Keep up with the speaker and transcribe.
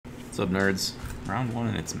up, nerds? Round 1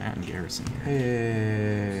 and it's Matt and Garrison here.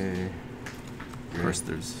 Hey. Of course,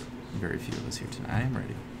 there's very few of us here tonight. I am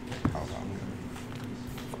ready. Hold on.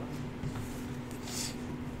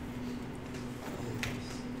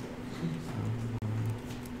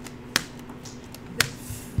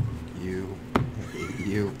 You. I hate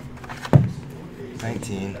you.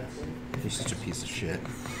 19. You're such a piece of shit.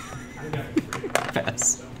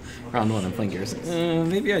 Pass. Round 1, I'm playing Garrison.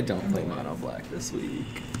 Maybe I don't play Mono Black this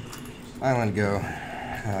week. Island go.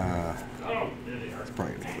 It's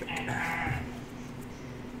probably gonna be quick.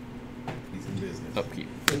 Upkeep.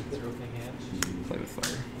 Play with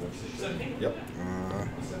fire. Yep.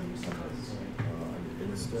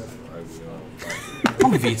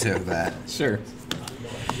 I'll veto that. Sure.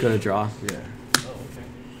 Go to draw. Yeah.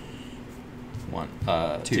 1.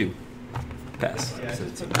 2. Pass.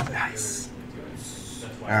 Nice.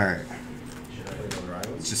 Alright.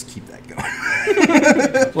 Let's just keep that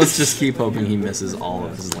going. Let's just keep hoping he misses all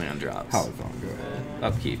of his land drops. How go ahead.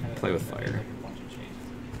 Upkeep. Play with fire.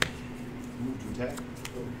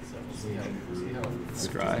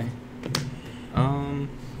 Scry.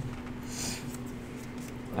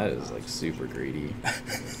 That is like super greedy.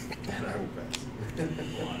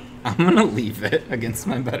 I'm gonna leave it against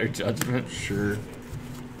my better judgment. Sure.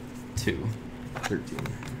 2. 13.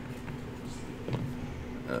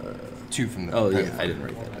 2 from the. Oh yeah, I didn't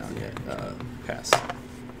write that down yet. Pass.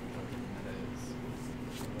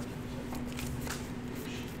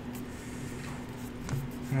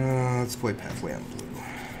 Let's play Pathway on blue.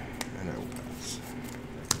 And I will pass.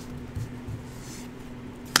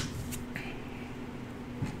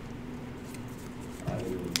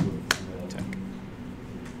 Tech.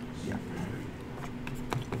 Yeah.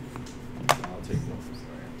 I'll take one.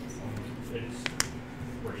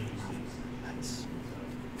 Nice.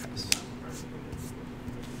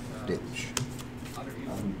 Ditch.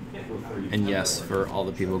 And yes, for all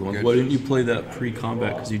the people going, Good. why didn't you play that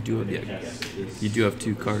pre-combat? Because you do have, you do have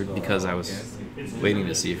 2 cards. Because I was waiting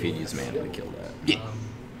to see if he'd use mana to kill that. Yeah.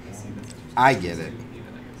 I get it.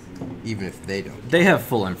 Even if they don't. They have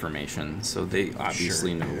full information, so they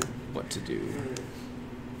obviously Sure, know yeah. what to do.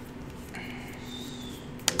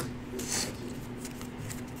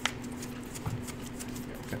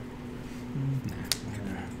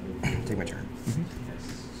 Take my turn.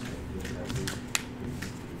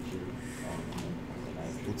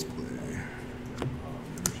 Let's play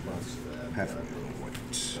Pathway on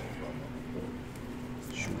white. Sure.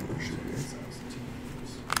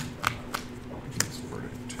 Let's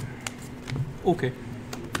verdict. Okay.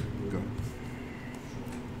 Go.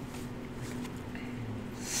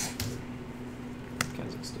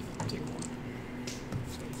 Kazakhstan, take 1.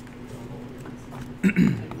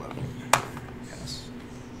 11. Pass.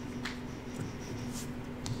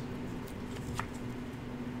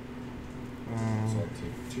 So I'll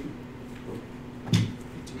take 2.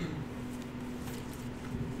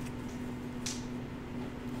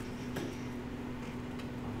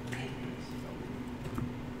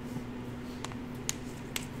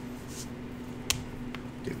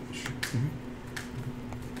 Ditch.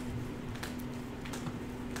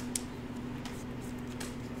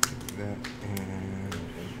 That and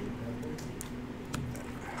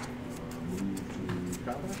Move to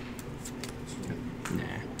combat.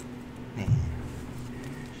 Nah.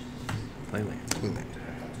 play land. Blue land.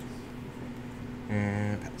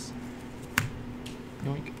 And pass.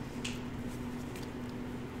 Yoink.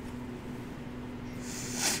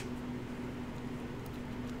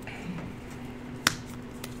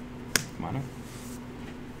 Mono.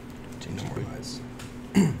 Change the quick. Normalize.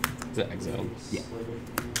 Is that exiled? Yeah.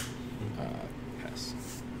 Pass.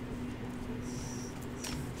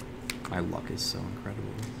 My luck is so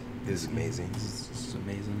incredible. It is amazing. This is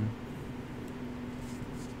amazing.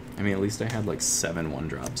 I mean, at least I had like 7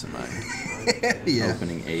 1-drops in my Yeah.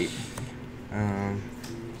 opening 8.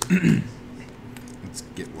 Let's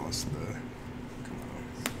get lost the. Come on.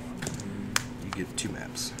 You get 2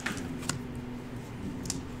 maps.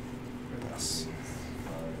 Pass.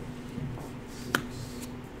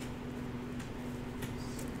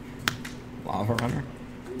 Lava Runner.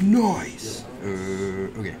 Nice.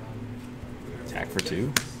 Okay. Attack for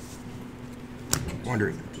 2.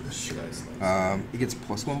 Wondering. It gets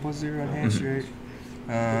 +1/+0 on hand straight.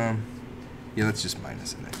 Yeah, let's just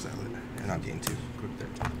minus and exile it, and I'll gain 2. Quick there.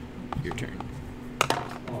 Your turn.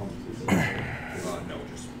 No,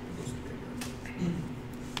 just goes to the graveyard.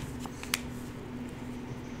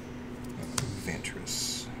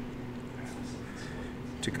 Ventress.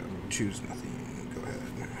 To go. Choose nothing. Go ahead.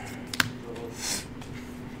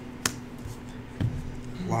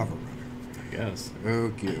 Lava Runner. I guess.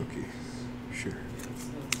 Okay. Sure.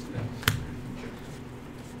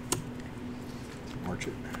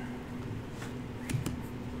 approach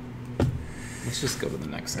it. Let's just go to the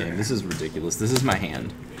next game. This is ridiculous. This is my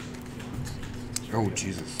hand. Oh,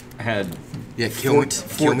 Jesus. I had Yeah,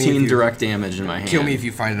 14 direct damage in my hand. Kill me if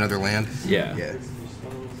you find another land. Yeah. Yeah.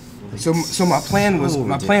 So my plan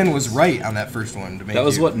was right on that first one to make That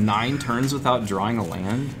was what, 9 turns without drawing a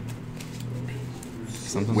land?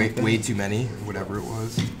 Something like that? way too many, whatever it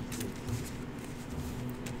was.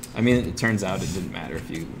 I mean, it turns out it didn't matter if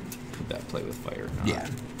you put that play with fire or not. Yeah.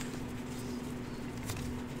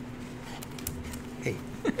 Hey.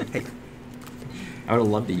 Hey. I would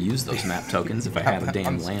have loved to use those map tokens if I had a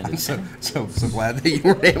damn land. I'm so glad that you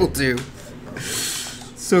weren't able to.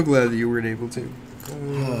 So glad that you weren't able to.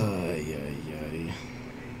 Yeah.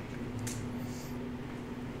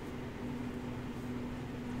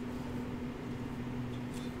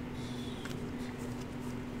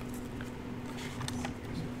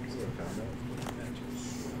 Is there a combat?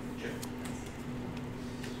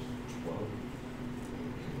 12.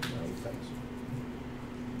 No, thanks.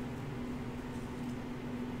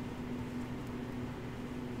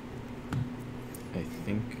 I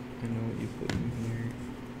think I know what you put in here.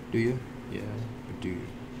 Do you? Yeah. Or do you?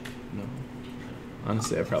 No.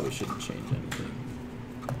 Honestly, I probably shouldn't change anything.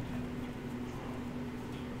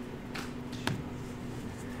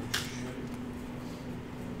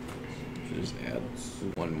 Should just add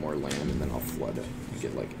one more land and then I'll flood it and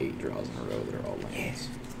get like 8 draws in a row that are all lands.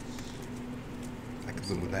 I could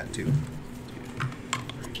live with that too.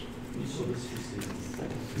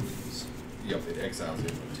 Yep, it exiles it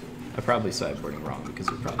too. I'm probably sideboarding wrong because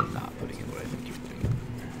you're probably not putting in what I think you're putting in.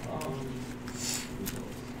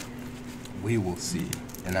 We will see.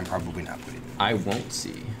 And I'm probably not putting it. I won't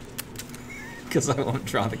see. Because I won't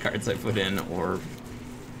draw the cards I put in, or...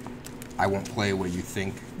 I won't play what you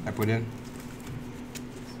think I put in.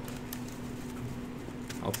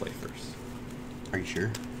 I'll play first. Are you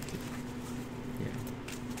sure? Yeah.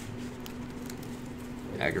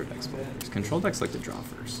 Aggro decks play first. Control decks like to draw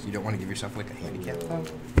first. You don't want to give yourself like a handicap though?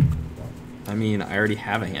 I mean, I already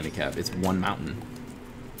have a handicap. It's 1 mountain.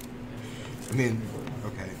 I mean,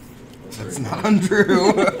 okay. That's not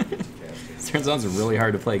untrue. Turns out it's really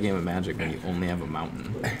hard to play a game of Magic when you only have a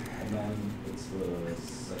mountain.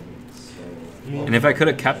 And if I could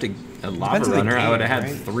have kept a lava Depends on the runner, I game, would have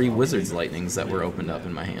had right? 3 Wizard's Lightnings that were opened up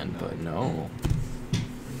in my hand, but no.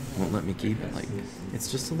 Won't let me keep it. Like,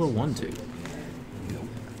 it's just a little 1/2. Nope.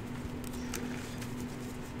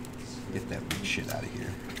 Get that weak shit out of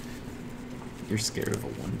here. You're scared of a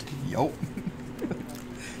 1/2? Yup.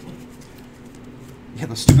 Yeah,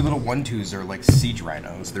 those stupid little 1/2s are like siege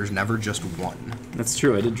rhinos. There's never just one. That's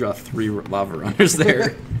true. I did draw 3 lava runners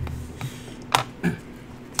there.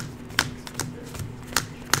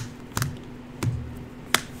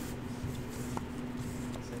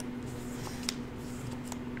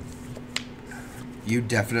 You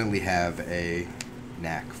definitely have a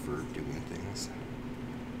knack for doing things.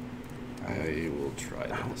 I will try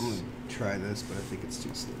I'm this. gonna try this, but I think it's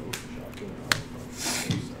too slow.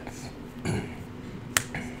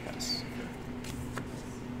 Yes.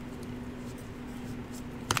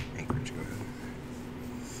 Anchorage, go ahead.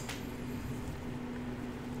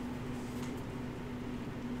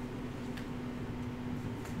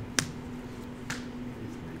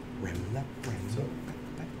 Ramla, ramla.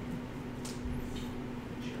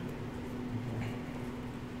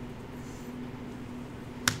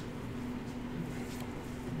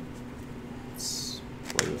 Let's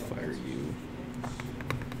play with fire you.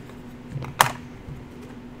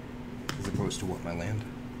 As opposed to what, my land?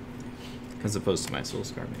 As opposed to my Soul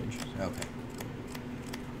Scar Mage. Okay.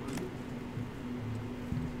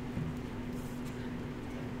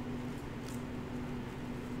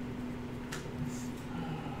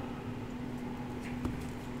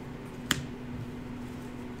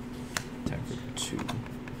 Attack for 2.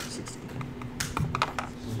 16.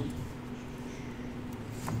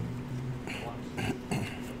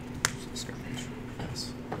 Soul Scar Mage. Yes.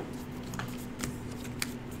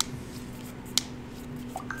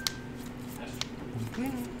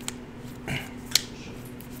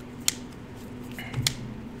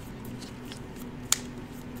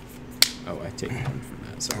 Oh, I take 1 from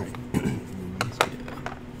that, sorry.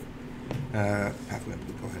 Yeah. Pathway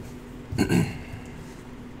Blue, go ahead.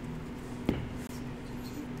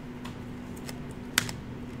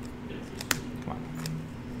 Come on.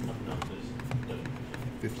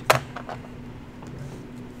 50.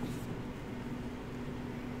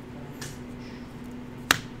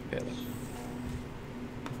 Yeah,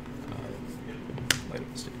 light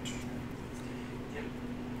up the stage.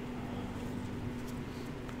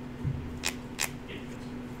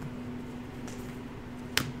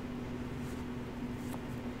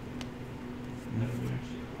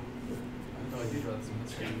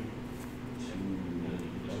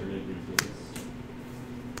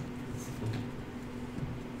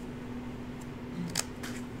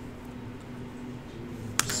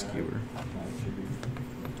 Skewer.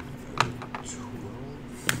 12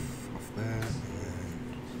 off that,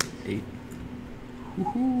 and 8.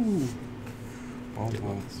 woohoo! Well,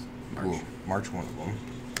 March. we'll march one of them.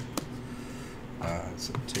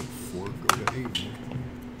 So take 4, go to 8.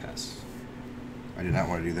 Pass. I did not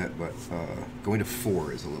want to do that, but going to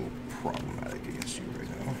 4 is a little problematic against you right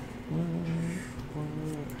now.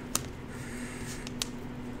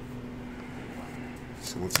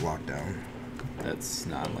 So let's lock down. That's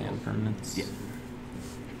not land permanents. Yeah.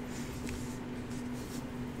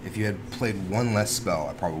 If you had played one less spell,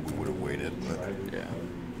 I probably would have waited, but Yeah.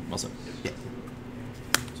 Also. yeah.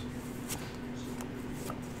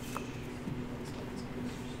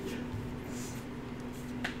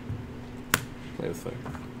 Play with fire.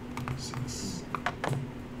 6.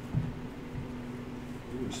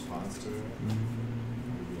 Any response to that?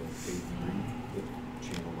 Maybe a fake green with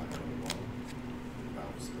channel like on the wall.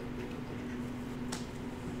 Bounce that big literature.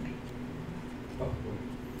 Oh, well,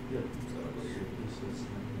 yeah. So that'll go here.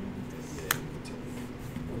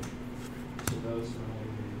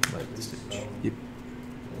 Light the stage. Yep.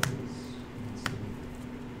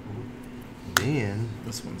 Then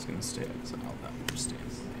This one's gonna stay exiled. That one stays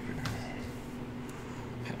there.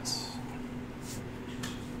 Pass.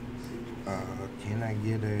 can I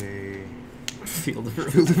get a Field of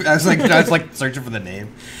Ruin. field of, I was like searching for the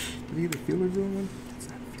name. Did we get a field of ruin one? That's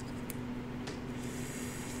not a field of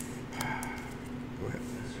ruin. Go ahead.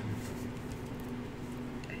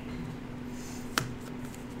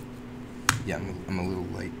 Yeah, I'm a little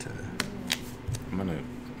late to. I'm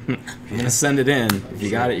gonna send it in. If you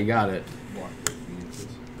got it, you got it. Walk with Phoenixes.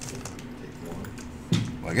 Take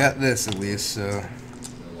one. Well, I got this at least, so. They'll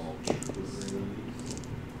all check with green.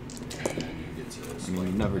 And then you get to I mean,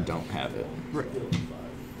 you never don't have it. Right.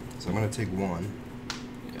 So I'm gonna take 1.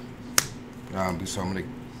 Yeah. So I'm gonna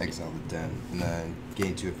exile the den, and then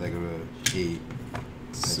gain 2 if I go to 8.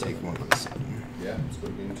 And take 1 to 7. Yeah, let's go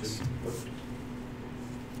game 2.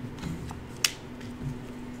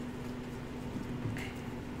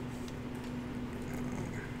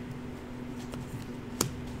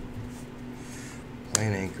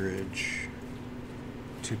 Playing Anchorage.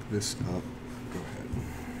 Took this up. Go ahead.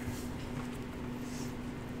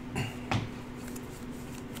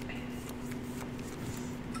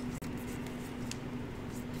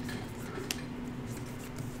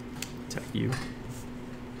 Attack you.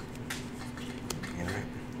 Alright.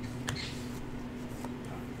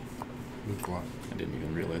 Move block. I didn't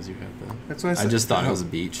even realize you had that. That's what I I said. just thought it was a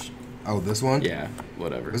beach. Oh, this one? Yeah,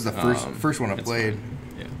 whatever. This is the first one I it's played. fine.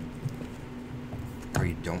 Yeah. Oh,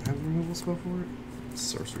 you don't have a removal spell for it?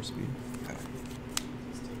 Sorcerer speed. Oh.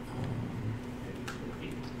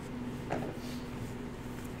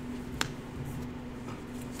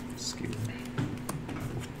 Skewer.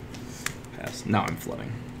 Pass. Now I'm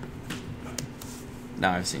flooding.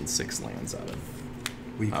 Now I've seen 6 lands out of.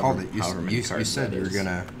 Well, you However- called it. however many You cards said that you were is.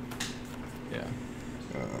 gonna. Yeah.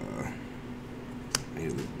 I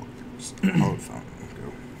need a little block first. Hollow Fountain.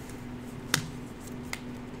 Go.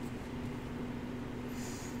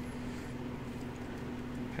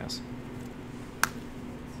 Pass.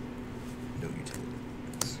 No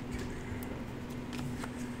utilities. Okay.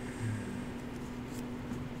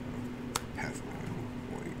 Pathway.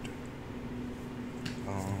 Void.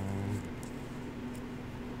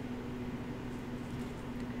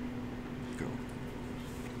 Go.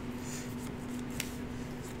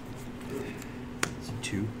 It's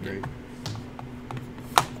 2, right?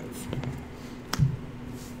 5.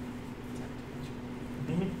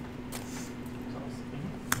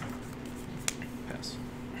 Pass.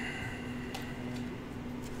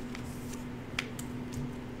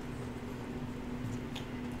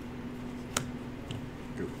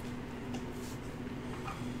 Go.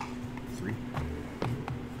 3.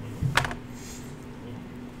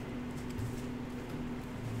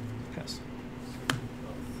 Pass.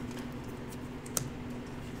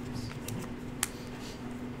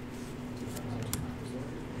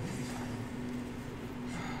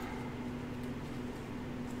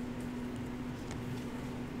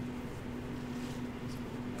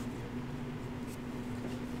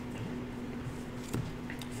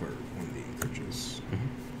 For one of the anchorages.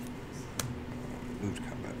 Move to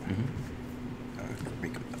combat.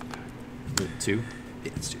 Make him up. The 2.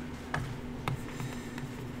 Yeah, it's 2.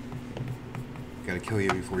 Gotta kill you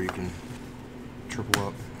before you can triple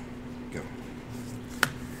up. Go.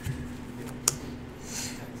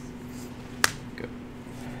 Go.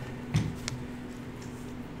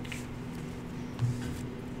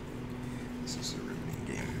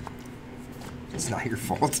 not your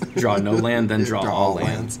fault. Draw no land, then draw all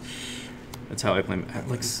lands. That's how I play.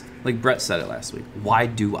 Like Brett said it last week. Why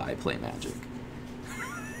do I play Magic?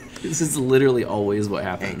 This is literally always what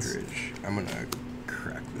happens. Anchorage. I'm gonna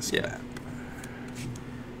crack this map.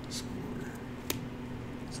 Score.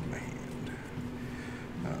 It's in my hand.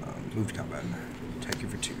 Move to combat. Attack you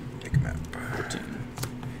for 2. Make a map. 14.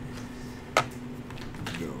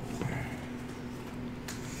 Go.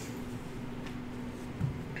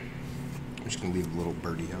 I'm just gonna leave a little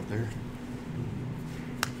birdie out there.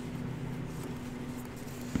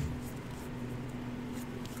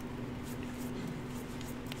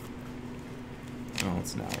 Oh,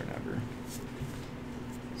 it's now or never.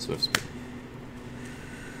 Swift speed.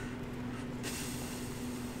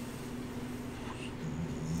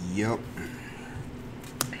 Yep.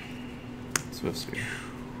 Swift speed.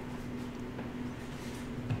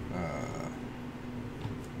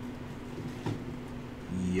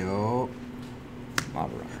 Yup.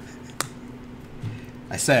 Lava runner.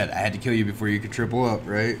 I said I had to kill you before you could triple up,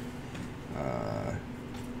 right?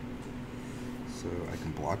 So I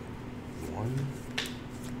can block 1.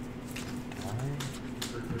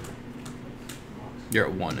 You're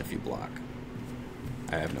at 1 if you block.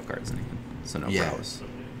 I have no cards in hand, so no prowess.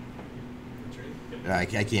 I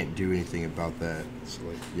can't do anything about that. So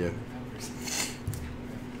like, yeah,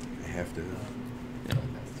 I have to. Yeah.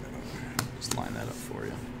 Just line that up for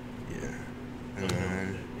you. Yeah, and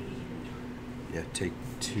then take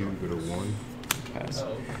 2, go to 1. Pass.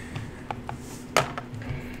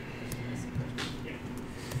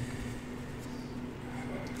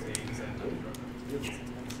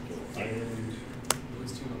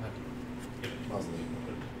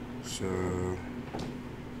 So I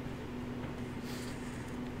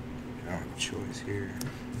don't have a choice here.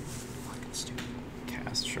 Fucking stupid.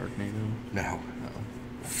 Cast Sharknado. No. Oh.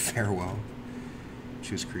 Farewell.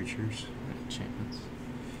 Choose creatures. Enchantments.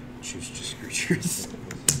 Choose just creatures.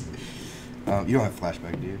 You don't have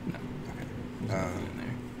flashback, do you? No. Okay. There's nothing in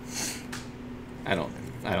there.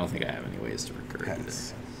 I don't think I have any ways to recur either.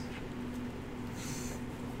 Pass.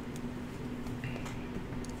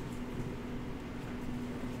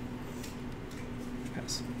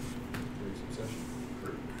 Pass.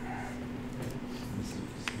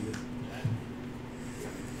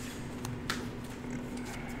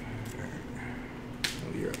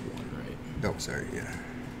 Oh, you're at 1, right? Oh, sorry, yeah.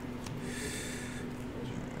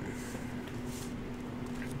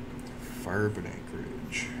 Fire up an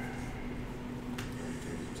anchorage.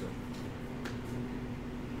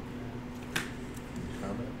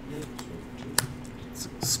 Let's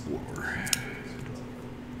explore.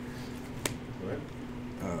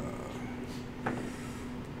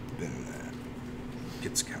 Then that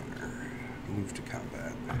gets counter. Move to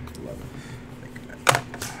combat. 11. Make that.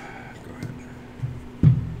 Go ahead.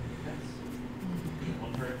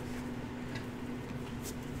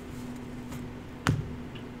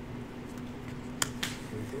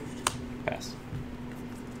 Pass.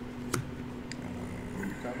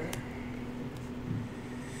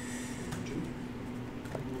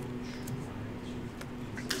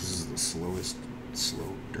 This is the slowest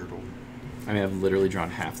slow dirtle. I mean, I've literally drawn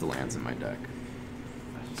half the lands in my deck.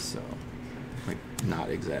 So, like, not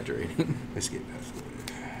exaggerating. Escape pathway.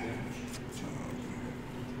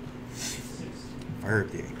 Fire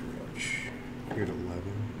up the anchorage. You're at 11.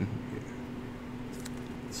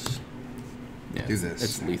 Yeah, Do this.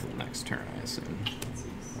 It's lethal next turn, I assume.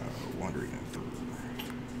 Wandering Emperor.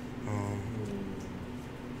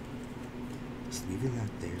 Is leaving that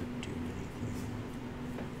there do anything?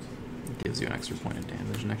 It gives you an extra point of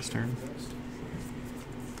damage next turn.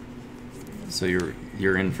 So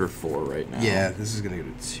you're in for 4 right now. Yeah, this is gonna go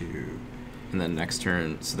to 2. And then next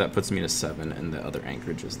turn, so that puts me to 7, and the other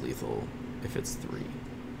anchorage is lethal if it's 3.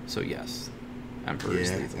 So yes, Emperor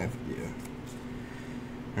is lethal. Yeah.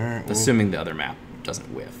 All right. Well, Assuming the other map doesn't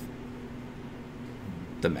whiff.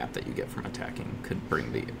 The map that you get from attacking could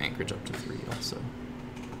bring the anchorage up to 3 also.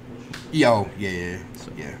 yeah.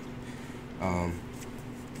 So- Yeah. All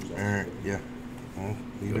right. Yeah. Well,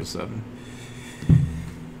 leave Go to it. 7.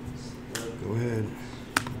 Go ahead.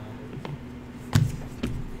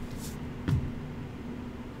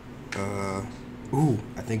 Ooh,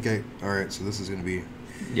 I think I. All right. So this is gonna be.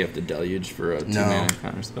 You have to deluge for a 2 No. mana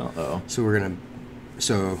counter spell. Oh. So we're gonna.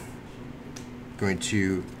 So. Going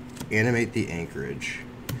to animate the anchorage.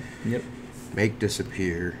 Yep. Make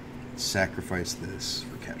disappear. Sacrifice this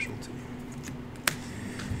for casualty.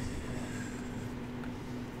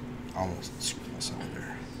 Almost screwed myself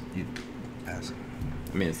there. You pass it.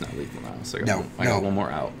 I mean, it's not lethal now, so I got, No, I got no. one more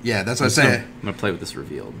out. Yeah, that's what I just gonna- say. I'm going to play with this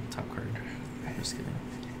revealed top card. I'm just kidding.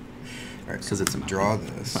 All right, Because it's a mountain. draw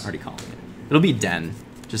this. I'm already calling it. It'll be Den,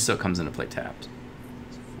 just so it comes into play tapped.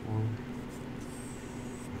 4.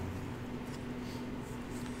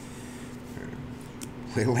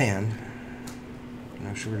 Play land.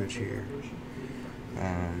 No shortage here.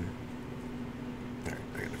 Alright, I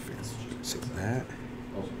gotta figure so that.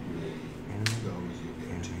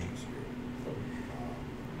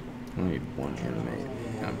 Only one animate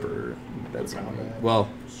Emperor. That's only, well,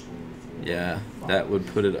 yeah, that would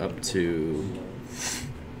put it up to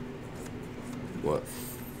what,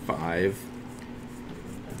 5?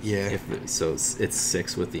 Yeah. So it's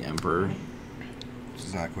 6 with the Emperor. Which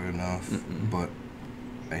is not quite enough, but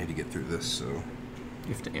I need to get through this, so. You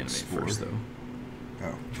have to animate Spore. first, though.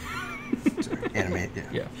 Oh. Sorry. Animate, yeah.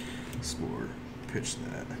 Yeah. Spore. Pitch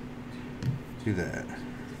that. Do that.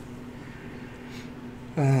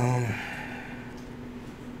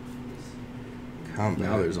 Combat.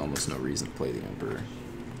 Now there's almost no reason to play the Emperor.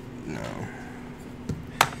 No.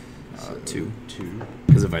 2. 2.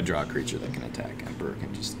 Because if I draw a creature that can attack, Emperor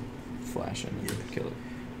can just flash in and kill it.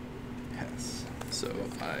 Pass. So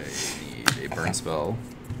I need a burn spell.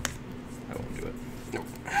 I won't do it. Nope.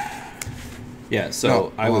 Yeah, so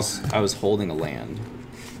No, I was holding a land.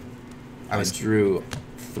 I drew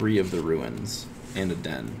 3 of the ruins and a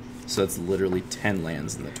den. So it's literally 10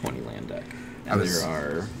 lands in the 20 land deck. And there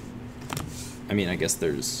are, I mean, I guess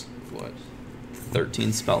there's, what,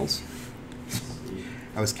 13 spells?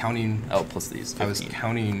 I was counting. Oh, plus these 15. I was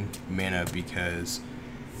counting mana because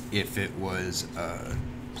if it was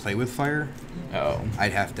play with fire,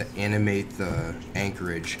 I'd have to animate the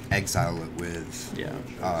anchorage, exile it with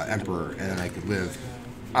Emperor, and then I could live.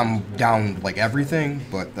 I'm down like everything,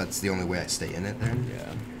 but that's the only way I stay in it then.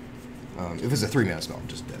 Yeah. If it's a 3-mana spell, I'm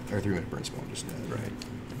just dead. Or a 3-mana burn spell, I'm just dead. Right.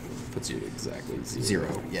 Puts you exactly 0.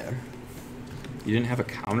 0, yeah. You didn't have a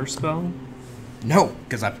counter spell? No,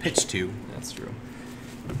 because I pitched 2. That's true.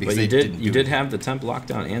 Because But you did have the Temp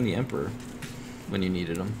Lockdown and the Emperor when you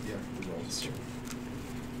needed them. Yeah, That's true.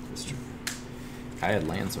 That's true. I had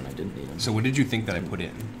lands when I didn't need them. So what did you think that I put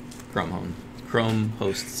in? Chrome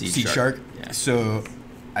Host Seed Shark. Yeah. So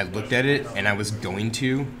I looked at it and I was going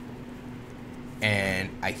to, and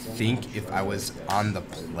I think if I was on the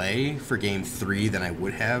play for game 3, then I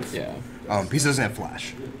would have. Yeah. Because it doesn't have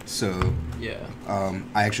flash. So Yeah.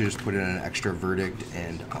 I actually just put in an extra verdict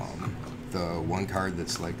and the one card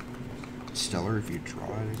that's like stellar if you draw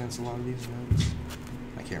it against a lot of these ones.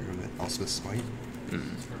 I can't remember it. Auspicious Smite.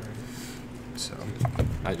 So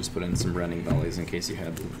I just put in some Rending Bellies in case you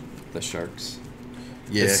had the sharks.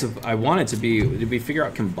 yeah. I want it to be. Did we figure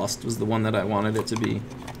out Combust was the one that I wanted it to be?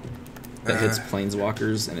 That hits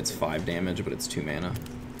Planeswalkers and it's 5 damage, but it's 2 mana.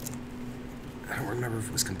 I don't remember if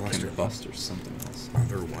it was Combust or Combust or something else.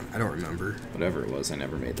 other one. I don't remember. Whatever it was, I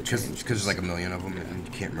never made the change. Because there's like a million of them and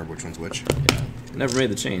you can't remember which one's which. Yeah. Never made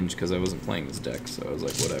the change because I wasn't playing this deck, so I was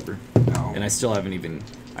like, whatever. No. And I still haven't even.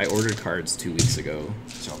 I ordered cards 2 weeks ago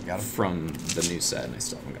So got 'em? from the new set, and I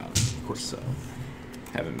still haven't got them. Of course, so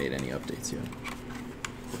haven't made any updates yet.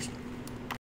 Of course not.